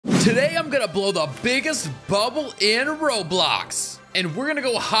Today I'm gonna blow the biggest bubble in Roblox. And we're gonna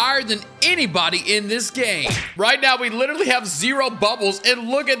go higher than anybody in this game. Right now, we literally have 0 bubbles, and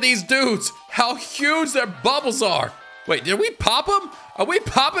look at these dudes, how huge their bubbles are. Wait, did we pop them? Are we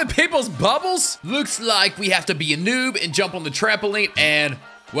popping people's bubbles? Looks like we have to be a noob and jump on the trampoline and...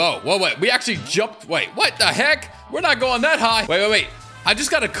 Whoa, wait, we actually jumped, wait, what the heck? We're not going that high. Wait, I just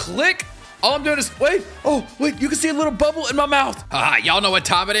gotta click. All I'm doing is, wait, you can see a little bubble in my mouth. Haha, y'all know what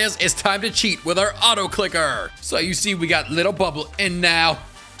time it is. It's time to cheat with our auto clicker. So you see we got little bubble and now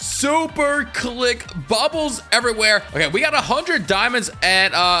super click bubbles everywhere. Okay, we got 100 diamonds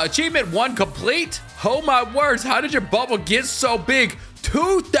and achievement 1 complete. Oh my words, how did your bubble get so big?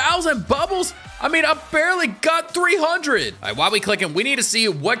 2,000 bubbles? I mean, I barely got 300. All right, while we clicking, we need to see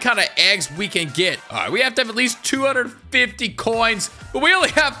what kind of eggs we can get. All right, we have to have at least 250 coins, but we only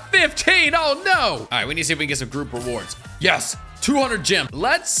have 15. Oh no. All right, we need to see if we can get some group rewards. Yes, 200 gems.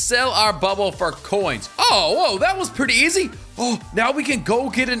 Let's sell our bubble for coins. Oh, whoa, that was pretty easy. Oh, now we can go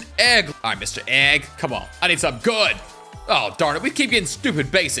get an egg. All right, Mr. Egg, come on. I need something good. Oh, darn it. We keep getting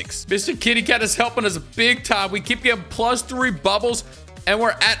stupid basics. Mr. Kitty Cat is helping us big time. We keep getting +3 bubbles. And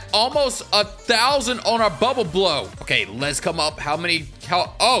we're at almost 1,000 on our bubble blow. Okay, let's come up.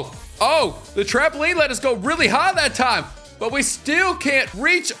 Oh, the trampoline let us go really high that time, but we still can't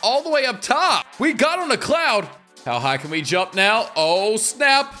reach all the way up top. We got on a cloud. How high can we jump now? Oh,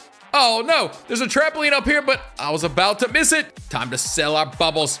 snap. Oh, no, there's a trampoline up here, but I was about to miss it. Time to sell our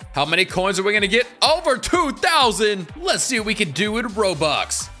bubbles. How many coins are we gonna get? Over 2,000. Let's see what we can do with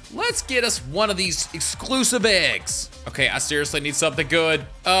Robux. Let's get us one of these exclusive eggs. Okay, I seriously need something good.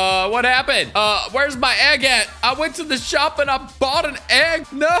 What happened? Where's my egg at? I went to the shop and I bought an egg.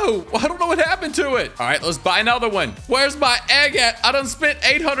 No, I don't know what happened to it. All right, let's buy another one. Where's my egg at? I done spent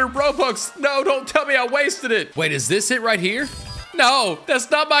 800 Robux. No, don't tell me I wasted it. Wait, is this it right here? No,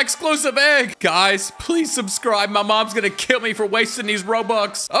 that's not my exclusive egg. Guys, please subscribe. My mom's gonna kill me for wasting these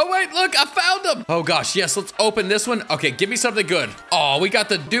Robux. Oh, wait, look, I found them. Oh, gosh, yes, let's open this one. Okay, give me something good. Oh, we got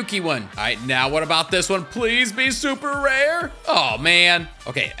the Dookie one. All right, now what about this one? Please be super rare. Oh, man.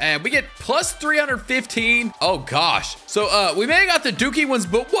 Okay, and we get +315. Oh, gosh. So, we may have got the Dookie ones,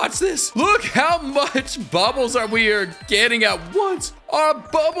 but watch this. Look how much bubbles we are getting at once. Our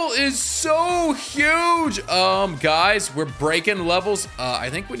bubble is so huge. Guys, we're breaking levels. I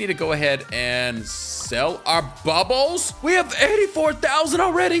think we need to go ahead and sell our bubbles. We have 84,000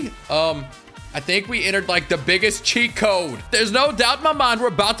 already. I think we entered like the biggest cheat code. There's no doubt in my mind we're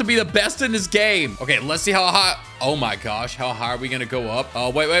about to be the best in this game. Okay, let's see how high. Oh my gosh, how high are we gonna go up? Oh,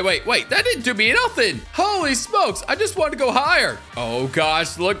 wait. That didn't do me nothing. Holy smokes, I just wanted to go higher. Oh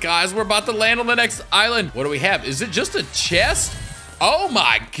gosh, look guys, we're about to land on the next island. What do we have? Is it just a chest? Oh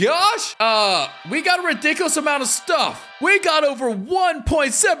my gosh! We got a ridiculous amount of stuff. We got over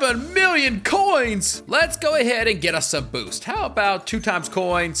 1.7 million coins. Let's go ahead and get us a boost. How about 2 times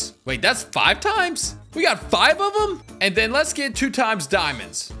coins? Wait, that's 5 times? We got 5 of them? And then let's get 2 times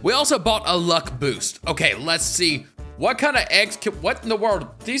diamonds. We also bought a luck boost. Okay, let's see. What kind of eggs what in the world?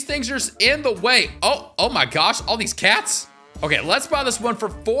 These things are just in the way. Oh my gosh, all these cats? Okay, let's buy this one for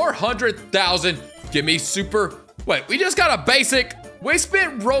 400,000. Give me super, wait, we just got a basic. We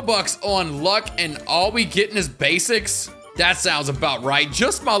spent Robux on luck and all we getting is basics? That sounds about right,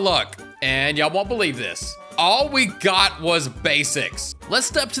 just my luck. And y'all won't believe this. All we got was basics. Let's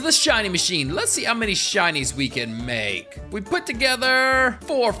step to the shiny machine. Let's see how many shinies we can make. We put together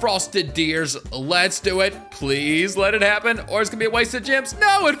 4 frosted deers. Let's do it. Please let it happen or it's gonna be a waste of gems.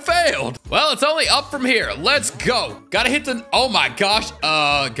 No, it failed. Well, it's only up from here. Let's go. Gotta hit the, oh my gosh.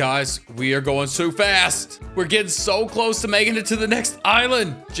 Guys, we are going so fast. We're getting so close to making it to the next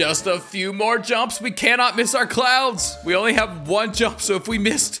island. Just a few more jumps. We cannot miss our clouds. We only have 1 jump, so if we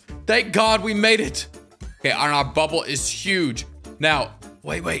missed, thank God we made it. Okay, and our bubble is huge. Now,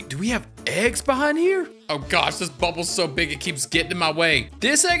 wait, do we have eggs behind here? Oh gosh, this bubble's so big it keeps getting in my way.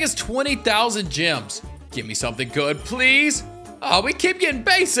 This egg is 20,000 gems. Give me something good, please. Oh, we keep getting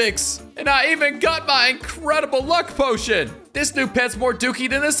basics. And I even got my incredible luck potion. This new pet's more dookie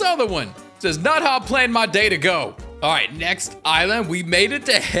than this other one. This is not how I planned my day to go. All right, next island, we made it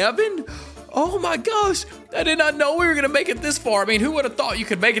to heaven? Oh my gosh, I did not know we were gonna make it this far. I mean, who would have thought you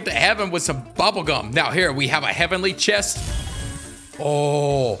could make it to heaven with some bubble gum? Now here, we have a heavenly chest.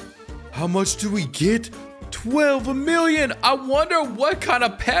 Oh, how much do we get? 12 million. I wonder what kind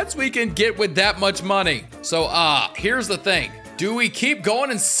of pets we can get with that much money. So, here's the thing. Do we keep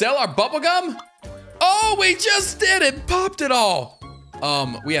going and sell our bubble gum? Oh, we just did it, popped it all.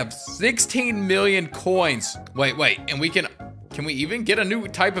 We have 16 million coins. Wait, and can we even get a new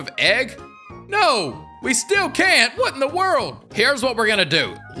type of egg? No, We still can't. What in the world? Here's what we're gonna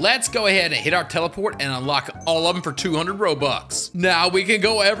do. Let's go ahead and hit our teleport and unlock all of them for 200 Robux. Now we can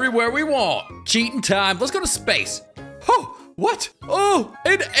go everywhere we want. Cheating time. Let's go to space. Oh, what? Oh,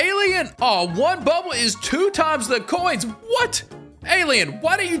 an alien. Oh, one bubble is 2 times the coins. What? Alien,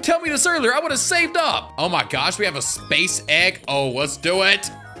 why didn't you tell me this earlier? I would have saved up. Oh my gosh, we have a space egg. Oh, let's do it.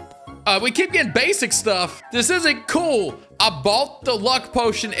 We keep getting basic stuff. This isn't cool. I bought the luck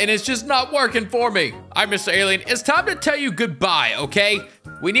potion and it's just not working for me. All right, Mr. Alien, it's time to tell you goodbye, okay?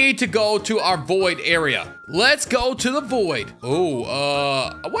 We need to go to our void area. Let's go to the void. Oh,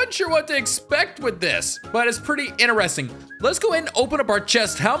 I wasn't sure what to expect with this, but it's pretty interesting. Let's go ahead and open up our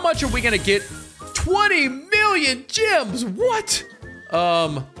chest. How much are we gonna get? 20 million gems. What?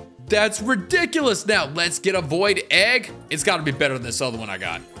 That's ridiculous. Now let's get a void egg. It's gotta be better than this other one I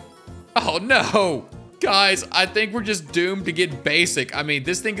got. Oh no. Guys, I think we're just doomed to get basic. I mean,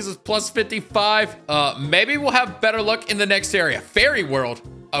 this thing is plus 55. Maybe we'll have better luck in the next area. Fairy world.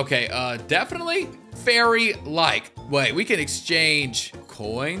 Okay, definitely fairy-like. Wait, we can exchange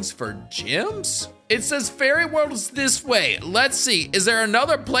coins for gems? It says fairy world is this way. Let's see, is there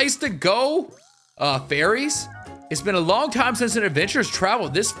another place to go? Fairies? It's been a long time since an adventurer's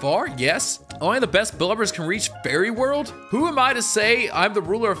traveled this far, yes. Only the best builders can reach Fairy World? Who am I to say I'm the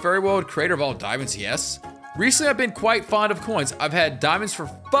ruler of Fairy World, creator of all diamonds, yes. Recently, I've been quite fond of coins. I've had diamonds for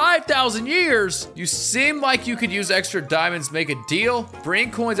 5,000 years. You seem like you could use extra diamonds, make a deal.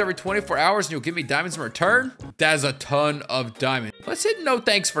 Bring coins every 24 hours and you'll give me diamonds in return. That is a ton of diamonds. Let's hit no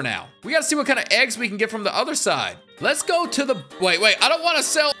thanks for now. We gotta see what kind of eggs we can get from the other side. Let's go to the, wait, I don't wanna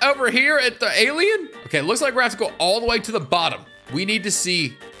sell over here at the alien. Okay, looks like we're gonna have to go all the way to the bottom. We need to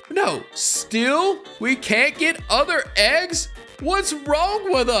see, no, still we can't get other eggs? What's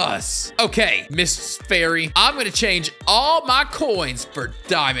wrong with us? Okay, Miss Fairy, I'm gonna change all my coins for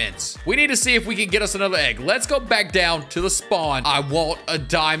diamonds. We need to see if we can get us another egg. Let's go back down to the spawn. I want a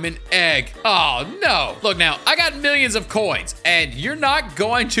diamond egg. Oh no. Look now, I got millions of coins and you're not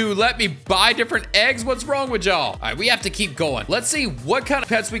going to let me buy different eggs? What's wrong with y'all? All right, we have to keep going. Let's see what kind of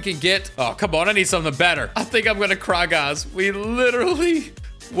pets we can get. Oh, come on, I need something better. I think I'm gonna cry, guys. We literally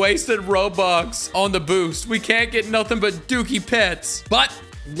wasted Robux on the boost. We can't get nothing but dookie pets. But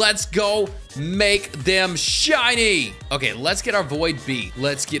let's go make them shiny. Okay, let's get our void bee.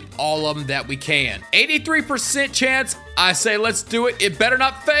 Let's get all of them that we can. 83% chance. I say let's do it. It better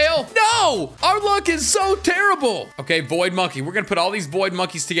not fail. No! Our luck is so terrible. Okay, void monkey. We're gonna put all these void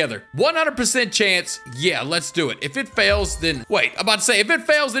monkeys together. 100% chance. Yeah, let's do it. If it fails, then wait, I'm about to say, if it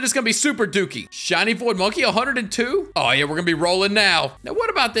fails, then it's gonna be super dookie. Shiny void monkey, 102. Oh yeah, we're gonna be rolling now. Now, what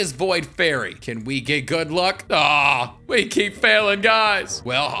about this void fairy? Can we get good luck? Ah, we keep failing, guys.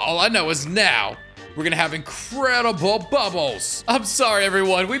 Well, all I know is now we're gonna have incredible bubbles. I'm sorry,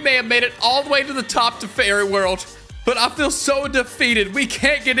 everyone. We may have made it all the way to the top to Fairy World, but I feel so defeated. We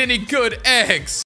can't get any good eggs.